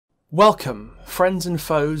Welcome, friends and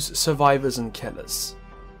foes, survivors and killers.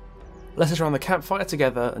 Let us around the campfire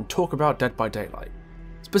together and talk about Dead by Daylight,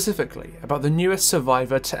 specifically about the newest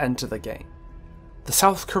survivor to enter the game, the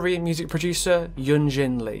South Korean music producer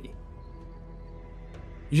Yun-Jin Lee.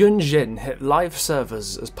 Yun-Jin hit live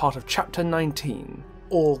servers as part of Chapter 19,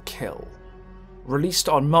 All Kill, released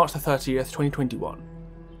on March 30th, 2021,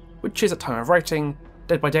 which is, at time of writing,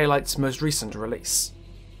 Dead by Daylight's most recent release.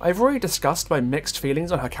 I've already discussed my mixed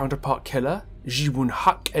feelings on her counterpart killer,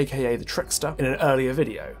 Ji-Woon-Hak aka the Trickster, in an earlier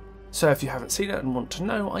video, so if you haven't seen it and want to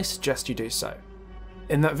know, I suggest you do so.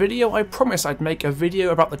 In that video I promised I'd make a video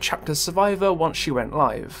about the chapter's survivor once she went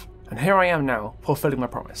live, and here I am now, fulfilling my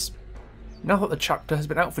promise. Now that the chapter has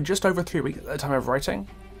been out for just over 3 weeks at the time of writing,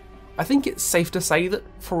 I think it's safe to say that,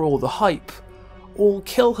 for all the hype, All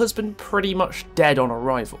Kill has been pretty much dead on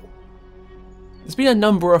arrival. There's been a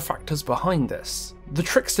number of factors behind this. The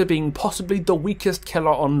Trickster being possibly the weakest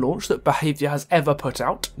killer on launch that Behaviour has ever put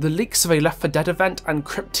out, the leaks of a Left 4 Dead event and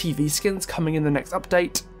Crypt TV skins coming in the next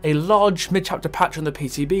update, a large mid-chapter patch on the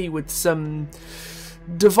PTB with some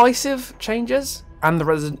divisive changes, and the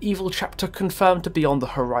Resident Evil chapter confirmed to be on the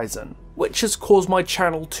horizon, which has caused my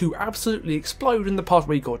channel to absolutely explode in the past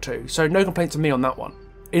week or two, so no complaints from me on that one.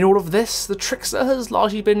 In all of this, the Trickster has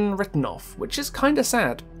largely been written off, which is kinda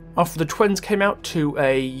sad. After the twins came out to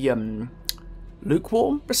a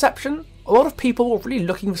lukewarm reception, a lot of people were really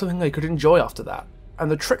looking for something they could enjoy after that,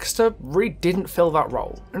 and the Trickster really didn't fill that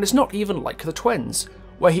role. And it's not even like the twins,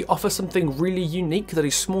 where he offers something really unique that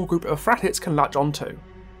a small group of frat hits can latch onto,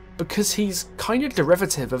 because he's kind of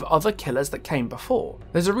derivative of other killers that came before.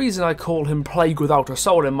 There's a reason I call him Plague Without a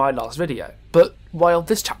Soul in my last video, but while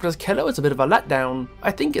this chapter's killer was a bit of a letdown,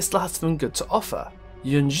 I think it still has something good to offer.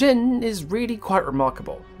 Yun-Jin is really quite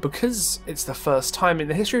remarkable, because it's the first time in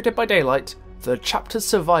the history of Dead by Daylight the chapter's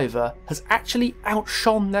survivor has actually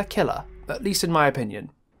outshone their killer, at least in my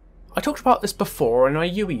opinion. I talked about this before in our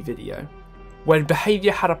Yui video, when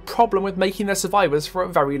Behaviour had a problem with making their survivors for a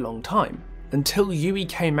very long time. Until Yui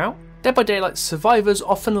came out, Dead by Daylight's survivors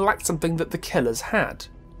often lacked something that the killers had: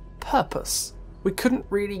 purpose. We couldn't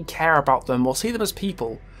really care about them or see them as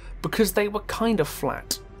people, because they were kind of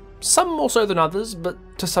flat. Some more so than others, but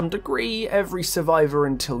to some degree, every survivor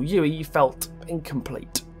until Yui felt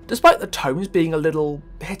incomplete. Despite the tones being a little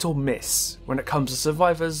hit or miss when it comes to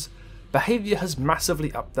survivors, Behaviour has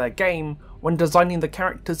massively upped their game when designing the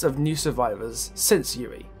characters of new survivors since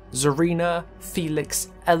Yui. Zarina, Felix,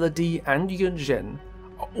 Elodie and Yun-Jin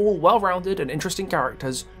are all well-rounded and interesting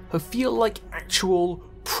characters who feel like actual,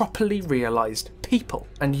 properly realised people.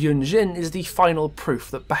 And Yun-Jin is the final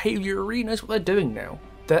proof that Behaviour really knows what they're doing now.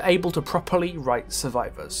 They're able to properly write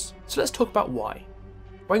survivors. So let's talk about why.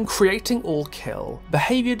 When creating All Kill,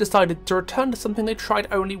 Behaviour decided to return to something they tried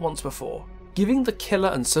only once before, giving the killer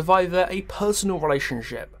and survivor a personal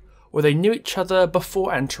relationship, where they knew each other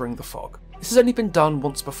before entering the fog. This has only been done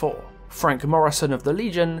once before. Frank Morrison of the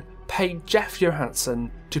Legion paid Jeff Johansson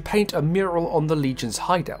to paint a mural on the Legion's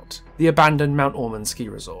hideout, the abandoned Mount Ormond ski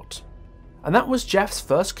resort. And that was Jeff's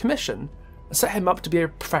first commission, and set him up to be a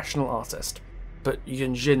professional artist. But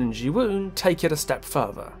Yun-Jin and Ji-Woon take it a step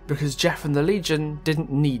further, because Jeff and the Legion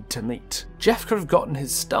didn't need to meet. Jeff could have gotten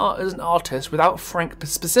his start as an artist without Frank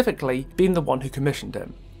specifically being the one who commissioned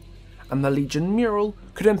him. And the Legion mural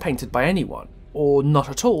could have been painted by anyone, or not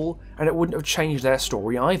at all, and it wouldn't have changed their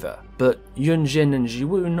story either. But Yun-Jin and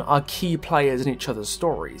Ji-Woon are key players in each other's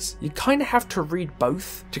stories. You kinda have to read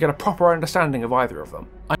both to get a proper understanding of either of them.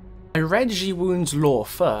 I read Ji-Woon's lore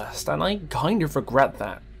first, and I kind of regret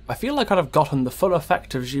that. I feel like I'd have gotten the full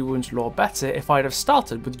effect of Ji-Woon's lore better if I'd have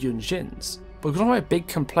started with Yun-Jin's. Because one of my big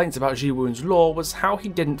complaints about Ji-Woon's lore was how he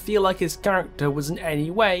didn't feel like his character was in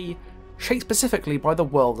any way shaped specifically by the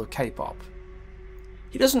world of K-pop.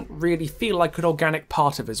 He doesn't really feel like an organic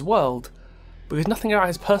part of his world, because nothing about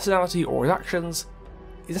his personality or his actions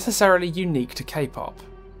is necessarily unique to K-pop.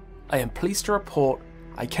 I am pleased to report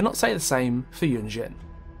I cannot say the same for Yun-Jin.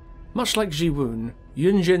 Much like Ji-Woon,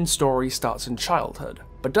 Yun-Jin's story starts in childhood,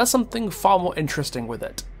 but does something far more interesting with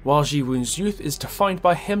it. While Ji-Woon's youth is defined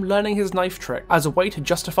by him learning his knife trick as a way to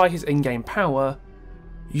justify his in-game power,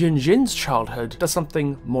 Yun-Jin's childhood does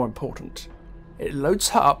something more important. It loads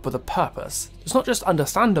her up with a purpose that's not just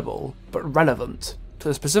understandable, but relevant to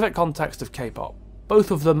the specific context of K-pop.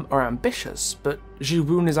 Both of them are ambitious, but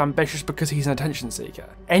Ji-Woon is ambitious because he's an attention seeker.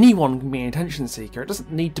 Anyone can be an attention seeker, it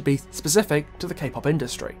doesn't need to be specific to the K-pop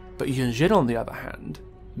industry. But Yun-Jin, on the other hand,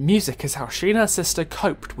 music is how she and her sister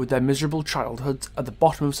coped with their miserable childhoods at the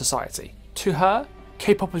bottom of society. To her,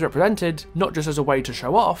 K-pop is represented not just as a way to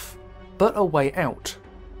show off, but a way out.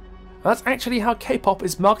 And that's actually how K-pop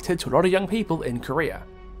is marketed to a lot of young people in Korea.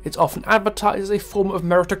 It's often advertised as a form of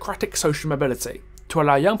meritocratic social mobility, to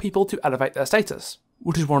allow young people to elevate their status,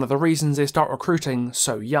 which is one of the reasons they start recruiting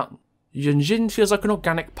so young. Yun-Jin feels like an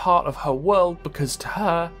organic part of her world because to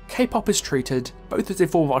her, K-pop is treated both as a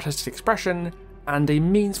form of artistic expression and a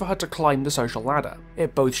means for her to climb the social ladder.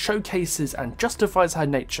 It both showcases and justifies her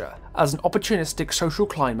nature as an opportunistic social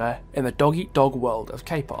climber in the dog-eat-dog world of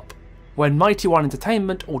K-pop. When Mighty One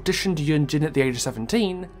Entertainment auditioned Yun-Jin at the age of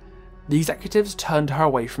 17, the executives turned her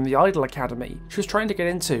away from the Idol Academy she was trying to get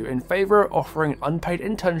into in favour of offering an unpaid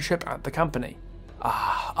internship at the company.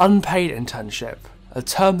 Unpaid internship. A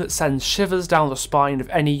term that sends shivers down the spine of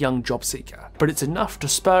any young job seeker, but it's enough to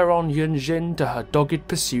spur on Yun-Jin to her dogged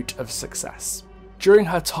pursuit of success. During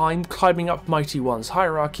her time climbing up Mighty One's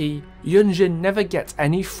hierarchy, Yun-Jin never gets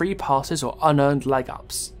any free passes or unearned leg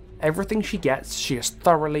ups. Everything she gets, she has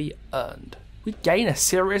thoroughly earned. We gain a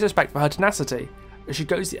serious respect for her tenacity, as she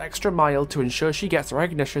goes the extra mile to ensure she gets the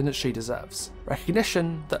recognition that she deserves.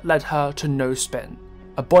 Recognition that led her to No Spin,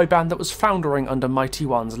 a boy band that was foundering under Mighty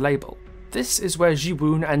One's label. This is where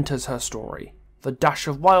Jiwoon enters her story, the dash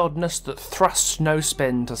of wildness that thrusts No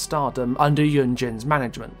Spin to stardom under Yun-Jin's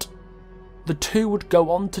management. The two would go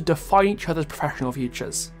on to define each other's professional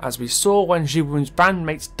futures, as we saw when Jiwoon's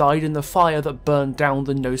bandmates died in the fire that burned down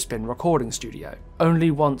the No Spin recording studio. Only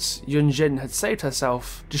once Yun-Jin had saved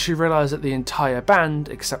herself did she realise that the entire band,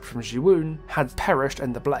 except from Jiwoon, had perished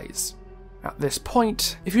in the blaze. At this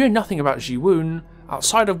point, if you know nothing about Jiwoon,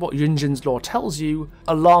 outside of what Yun-Jin's lore tells you,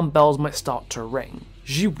 alarm bells might start to ring.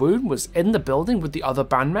 Jiwoon was in the building with the other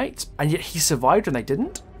bandmates, and yet he survived and they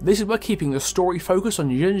didn't? This is where keeping the story focused on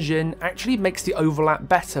Yun-Jin actually makes the overlap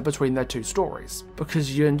better between their two stories,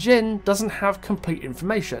 because Yun-Jin doesn't have complete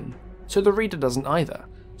information, so the reader doesn't either.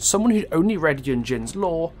 Someone who'd only read Yun-Jin's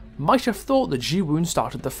lore might have thought that Jiwoon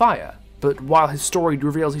started the fire, but while his story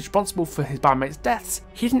reveals he's responsible for his bandmates' deaths,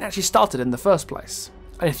 he didn't actually start it in the first place.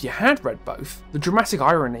 And if you had read both, the dramatic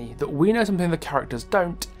irony that we know something the characters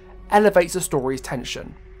don't elevates the story's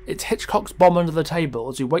tension. It's Hitchcock's bomb under the table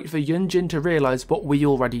as we wait for Yun-Jin to realise what we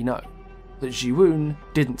already know, that Jiwoon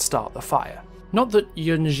didn't start the fire. Not that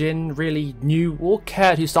Yun-Jin really knew or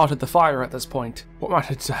cared who started the fire at this point. What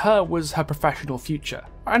mattered to her was her professional future,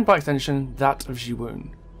 and by extension, that of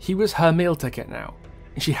Jiwoon. He was her meal ticket now,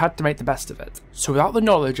 and she had to make the best of it. So without the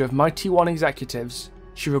knowledge of Mighty One executives,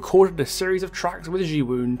 she recorded a series of tracks with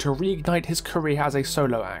Jiwoon to reignite his career as a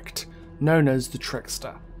solo act, known as The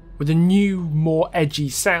Trickster. With a new, more edgy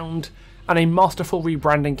sound, and a masterful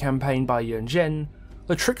rebranding campaign by Yun-Jin,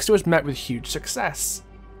 The Trickster was met with huge success,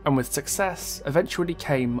 and with success eventually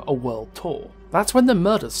came a world tour. That's when the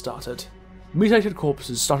murders started. Mutilated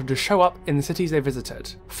corpses started to show up in the cities they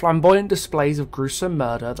visited, flamboyant displays of gruesome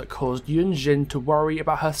murder that caused Yun-Jin to worry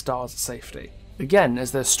about her star's safety. Again,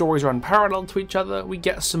 as their stories run parallel to each other, we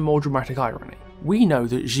get some more dramatic irony. We know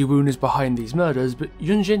that Jiwoon is behind these murders, but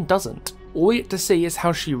Yun-Jin doesn't. All we get to see is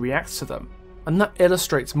how she reacts to them, and that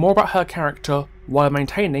illustrates more about her character while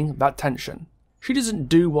maintaining that tension. She doesn't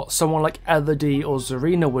do what someone like Elodie or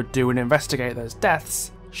Zarina would do and investigate those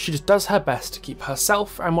deaths. She just does her best to keep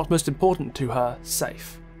herself and what's most important to her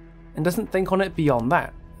safe, and doesn't think on it beyond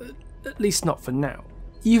that, at least not for now.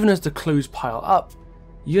 Even as the clues pile up,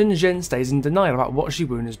 Yun-Jin stays in denial about what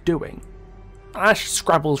Jiwoon is doing. As she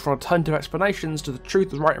scrabbles for alternative explanations to the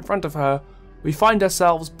truth right in front of her, we find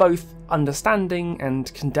ourselves both understanding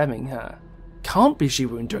and condemning her. Can't be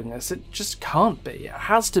Jiwoon doing this, it just can't be. It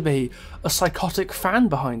has to be a psychotic fan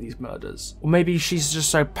behind these murders. Or maybe she's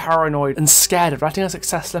just so paranoid and scared of letting her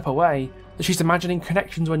success slip away that she's imagining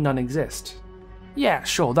connections where none exist. Yeah,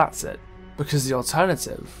 sure, that's it. Because the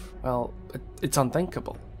alternative, well, it's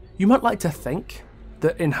unthinkable. You might like to think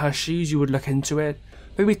that in her shoes you would look into it,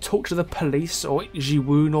 maybe talk to the police or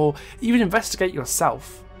Jiwoon or even investigate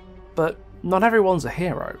yourself. But not everyone's a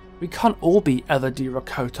hero. We can't all be Elodie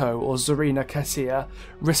Rakoto or Zarina Cassia,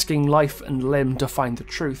 risking life and limb to find the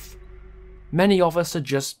truth. Many of us are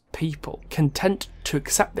just people, content to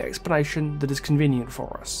accept the explanation that is convenient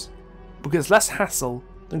for us, because it's less hassle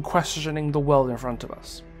than questioning the world in front of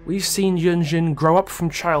us. We've seen Yun-Jin grow up from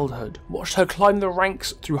childhood, watched her climb the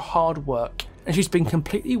ranks through hard work, and she's been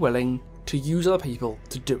completely willing to use other people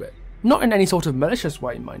to do it. Not in any sort of malicious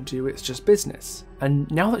way, mind you, it's just business. And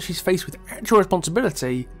now that she's faced with actual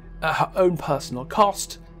responsibility at her own personal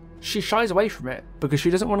cost, she shies away from it because she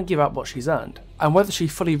doesn't want to give up what she's earned. And whether she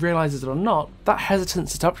fully realises it or not, that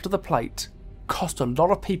hesitance to up to the plate cost a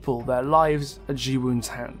lot of people their lives at Jiwoon's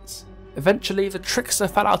hands. Eventually, the Trickster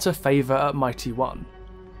fell out of favour at Mighty One,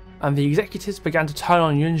 and the executives began to turn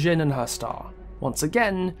on Yun-Jin and her star. Once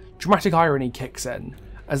again, dramatic irony kicks in,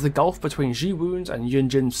 as the gulf between Ji-woon's and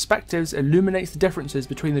Yun-Jin's perspectives illuminates the differences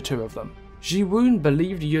between the two of them. Ji-woon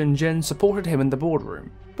believed Yun-Jin supported him in the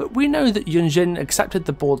boardroom, but we know that Yun-Jin accepted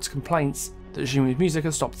the board's complaints that Ji-woon's music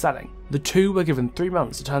had stopped selling. The two were given 3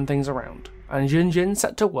 months to turn things around, and Yun-Jin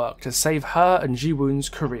set to work to save her and Ji-woon's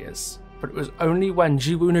careers. But it was only when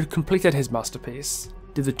Ji-woon had completed his masterpiece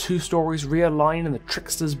did the two stories realign in the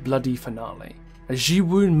trickster's bloody finale. As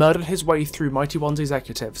Ji-woon murdered his way through Mighty One's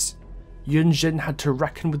executives, Yun-Jin had to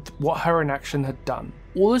reckon with what her inaction had done.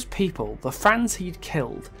 All those people, the fans he'd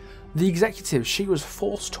killed, the executives she was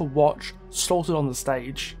forced to watch slaughtered on the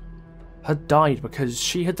stage, had died because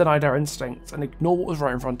she had denied her instincts and ignored what was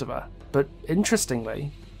right in front of her. But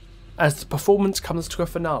interestingly, as the performance comes to a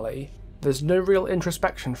finale, there's no real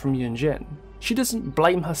introspection from Yun-Jin. She doesn't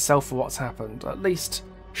blame herself for what's happened, at least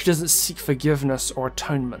she doesn't seek forgiveness or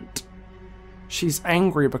atonement. She's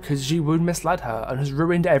angry because Ji-woon misled her and has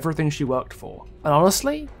ruined everything she worked for. And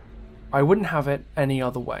honestly, I wouldn't have it any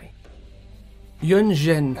other way.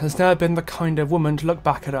 Yun-Jin has never been the kind of woman to look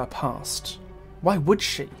back at her past. Why would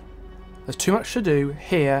she? There's too much to do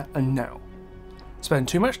here and now. Spend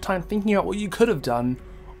too much time thinking about what you could have done,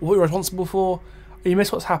 or what you're responsible for, and you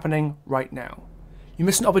miss what's happening right now. You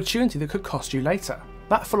miss an opportunity that could cost you later.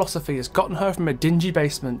 That philosophy has gotten her from a dingy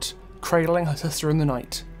basement, cradling her sister in the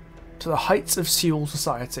night, to the heights of Seoul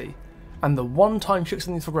society, and the one time she took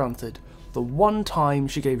something for granted, the one time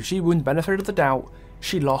she gave Ji-woon the benefit of the doubt,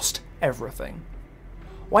 she lost everything.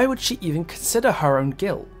 Why would she even consider her own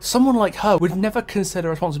guilt? Someone like her would never consider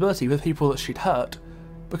responsibility for the people that she'd hurt,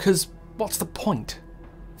 because what's the point?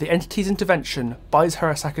 The entity's intervention buys her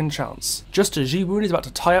a second chance, just as Ji-woon is about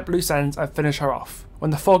to tie up loose ends and finish her off. When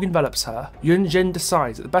the fog envelops her, Yun-Jin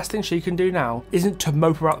decides that the best thing she can do now isn't to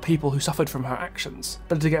mope about the people who suffered from her actions,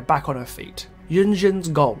 but to get back on her feet. Yun-Jin's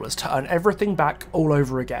goal is to earn everything back all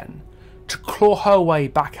over again, to claw her way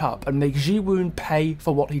back up and make Ji-woon pay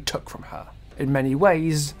for what he took from her. In many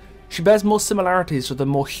ways, she bears more similarities to the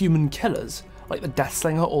more human killers, like the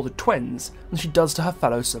Deathslinger or the twins, than she does to her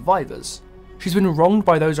fellow survivors. She's been wronged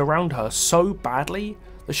by those around her so badly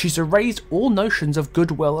that she's erased all notions of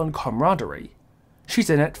goodwill and camaraderie.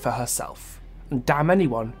 She's in it for herself, and damn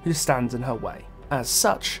anyone who stands in her way. As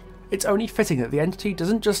such, it's only fitting that the entity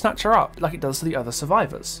doesn't just snatch her up like it does to the other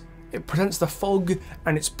survivors. It presents the fog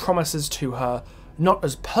and its promises to her not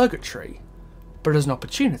as purgatory, but as an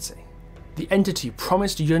opportunity. The entity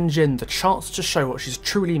promised Yun-Jin the chance to show what she's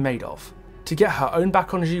truly made of, to get her own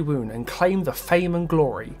back on Ji-woon and claim the fame and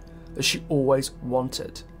glory that she always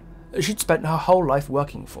wanted, that she'd spent her whole life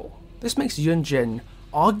working for. This makes Yun-Jin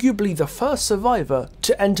arguably the first survivor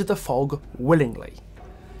to enter the fog willingly,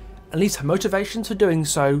 and leaves her motivations for doing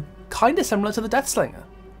so kinda similar to the Deathslinger.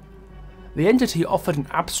 The entity offered an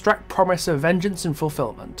abstract promise of vengeance and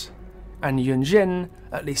fulfillment, and Yun-Jin,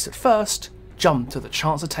 at least at first, jumped at the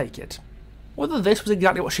chance to take it. Whether this was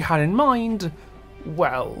exactly what she had in mind,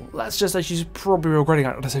 well, let's just say she's probably regretting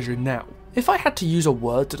that decision now. If I had to use a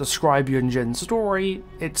word to describe Yun-Jin's story,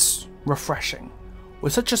 it's refreshing.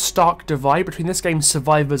 With such a stark divide between this game's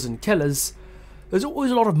survivors and killers, there's always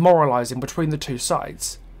a lot of moralising between the two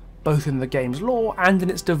sides, both in the game's lore and in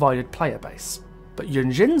its divided player base. But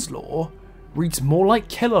Yun-Jin's lore reads more like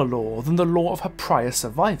killer lore than the lore of her prior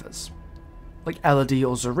survivors, like Elodie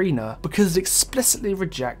or Zarina, because it explicitly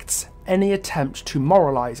rejects any attempt to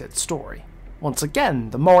moralise its story. Once again,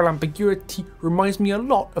 the moral ambiguity reminds me a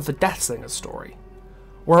lot of the Deathslinger story,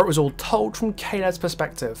 where it was all told from Kalad's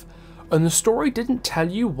perspective, and the story didn't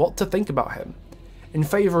tell you what to think about him, in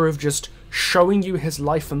favour of just showing you his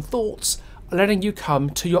life and thoughts and letting you come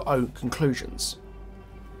to your own conclusions.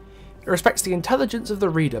 It respects the intelligence of the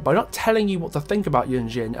reader by not telling you what to think about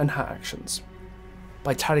Yun-Jin and her actions.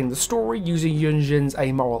 By telling the story using Yun-Jin's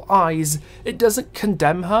amoral eyes, it doesn't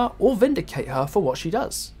condemn her or vindicate her for what she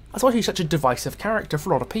does. That's why she's such a divisive character for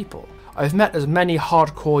a lot of people. I've met as many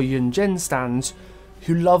hardcore Yun-Jin stans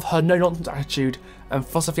who love her no-nonsense attitude and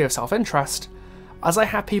philosophy of self-interest, as I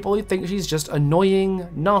have people who think she's just annoying,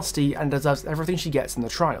 nasty, and deserves everything she gets in the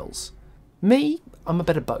trials. Me, I'm a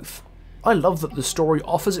bit of both. I love that the story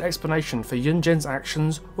offers an explanation for Yun-Jin's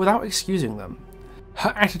actions without excusing them.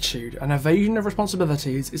 Her attitude and evasion of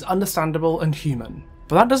responsibilities is understandable and human,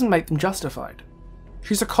 but that doesn't make them justified.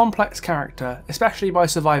 She's a complex character, especially by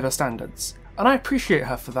Survivor standards, and I appreciate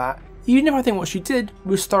her for that, even if I think what she did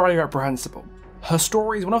was thoroughly reprehensible. Her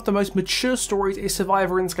story is one of the most mature stories a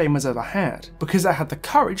Survivor in this game has ever had, because it had the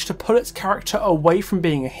courage to pull its character away from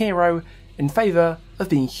being a hero in favour of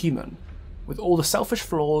being human, with all the selfish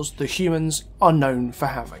flaws the humans are known for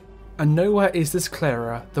having. And nowhere is this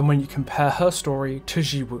clearer than when you compare her story to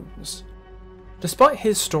Ji-woon's. Despite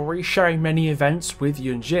his story sharing many events with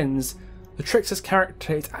Yun-Jin's, the Trickster's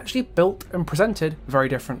character is actually built and presented very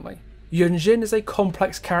differently. Yun-Jin is a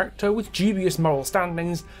complex character with dubious moral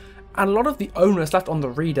standings, and a lot of the onus left on the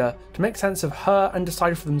reader to make sense of her and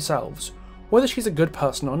decide for themselves whether she's a good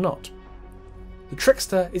person or not. The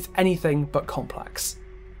Trickster is anything but complex.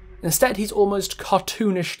 Instead, he's almost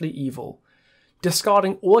cartoonishly evil,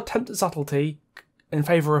 discarding all attempt at subtlety in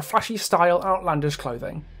favour of flashy style, outlandish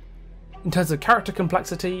clothing. In terms of character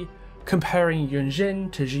complexity, comparing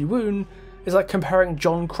Yun-Jin to Ji-woon is like comparing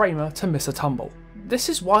John Kramer to Mr. Tumble. This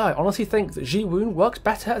is why I honestly think that Ji-woon works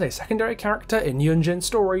better as a secondary character in Yun-Jin's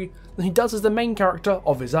story than he does as the main character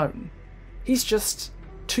of his own. He's just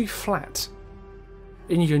too flat.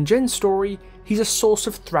 In Yun-Jin's story, he's a source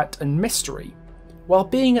of threat and mystery, while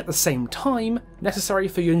being at the same time necessary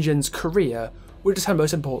for Yun-Jin's career, which is her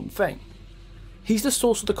most important thing. He's the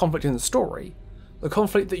source of the conflict in the story, the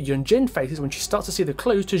conflict that Yun-Jin faces when she starts to see the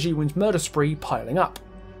clues to Ji-woon's murder spree piling up.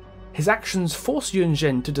 His actions force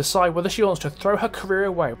Yun-Jin to decide whether she wants to throw her career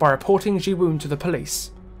away by reporting Ji-woon to the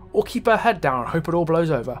police, or keep her head down and hope it all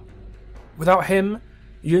blows over. Without him,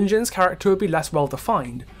 Yun-Jin's character would be less well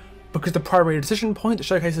defined, because the primary decision point that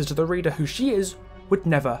showcases to the reader who she is would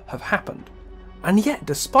never have happened. And yet,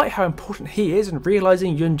 despite how important he is in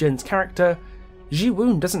realising Yun-Jin's character,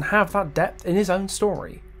 Ji-woon doesn't have that depth in his own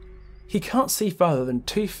story. He can't see further than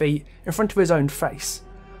 2 feet in front of his own face,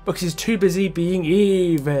 because he's too busy being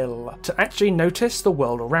evil to actually notice the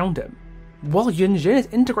world around him. While Yun-Jin is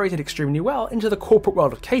integrated extremely well into the corporate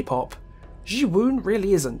world of K-pop, Ji-woon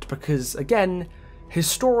really isn't, because again, his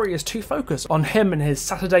story is too focused on him and his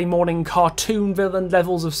Saturday morning cartoon villain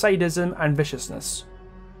levels of sadism and viciousness.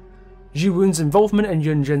 Ji-woon's involvement in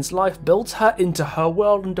Yun-Jin's life builds her into her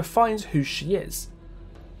world and defines who she is.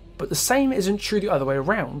 But the same isn't true the other way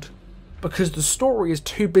around, because the story is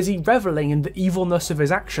too busy revelling in the evilness of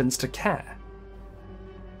his actions to care.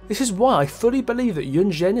 This is why I fully believe that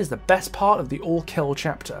Yun-Jin is the best part of the all-kill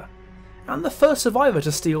chapter, and the first survivor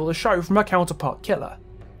to steal the show from her counterpart killer.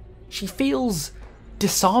 She feels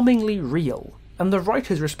disarmingly real, and the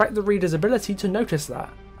writers respect the reader's ability to notice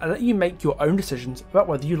that, and let you make your own decisions about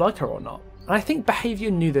whether you like her or not. And I think Behaviour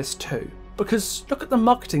knew this too, because look at the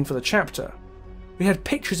marketing for the chapter. We had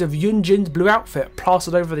pictures of Yun-Jin's blue outfit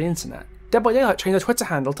plastered over the internet. Dead by Daylight changed their Twitter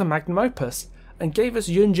handle to Magnum Opus, and gave us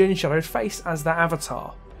Yun-Jin's shadowed face as their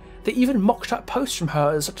avatar. They even mocked up posts from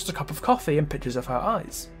her as such as a cup of coffee and pictures of her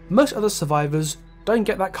eyes. Most other survivors don't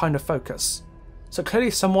get that kind of focus, so clearly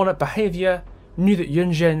someone at Behaviour knew that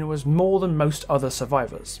Yun-Jin was more than most other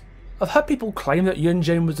survivors. I've heard people claim that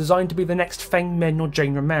Yun-Jin was designed to be the next Feng Min or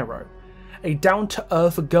Jane Romero, a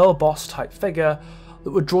down-to-earth girl boss type figure that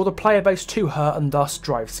would draw the player base to her and thus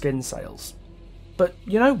drive skin sales. But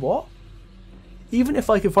you know what? Even if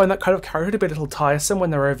I could find that kind of character to be a little tiresome when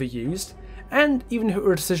they're overused, and even if it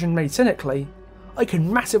were a decision made cynically, I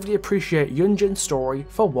can massively appreciate Yun-Jin's story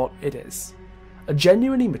for what it is. A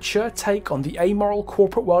genuinely mature take on the amoral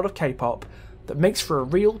corporate world of K-pop that makes for a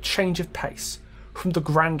real change of pace from the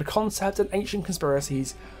grand concepts and ancient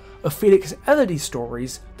conspiracies of Felix and Elodie's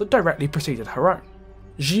stories that directly preceded her own.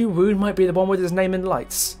 Ji-woon might be the one with his name in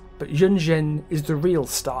lights, but Yun-Jin is the real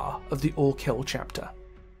star of the all-kill chapter.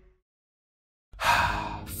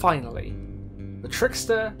 Finally, the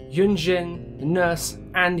Trickster, Yun-Jin, the Nurse,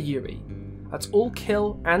 and Yui. That's all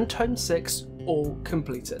kill and Tome 6 all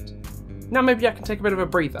completed. Now maybe I can take a bit of a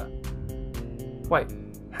breather. Wait,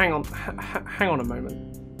 hang on a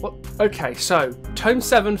moment. What? Okay, so Tome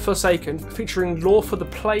 7 Forsaken, featuring Lore for the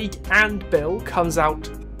Plague and Bill, comes out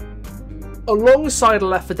alongside a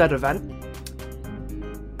Left 4 Dead event,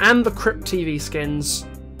 and the Crypt TV skins,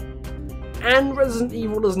 and Resident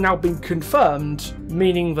Evil has now been confirmed,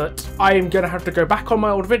 meaning that I am going to have to go back on my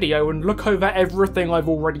old video and look over everything I've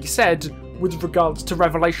already said with regards to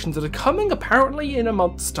revelations that are coming apparently in a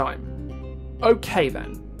month's time. Okay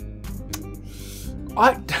then.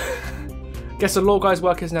 I guess the Lore Guy's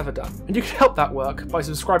work is never done, and you can help that work by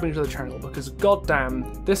subscribing to the channel, because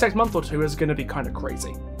goddamn, this next month or two is going to be kind of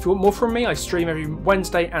crazy. If you want more from me, I stream every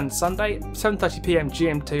Wednesday and Sunday, 7:30 PM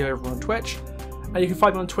GMT over on Twitch, and you can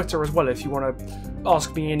find me on Twitter as well if you want to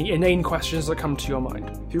ask me any inane questions that come to your mind.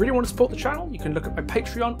 If you really want to support the channel, you can look at my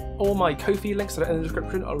Patreon or my Ko-fi links that are in the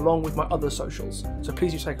description, along with my other socials, so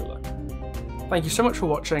please do take a look. Thank you so much for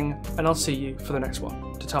watching, and I'll see you for the next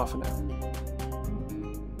one. Ta-ta for now.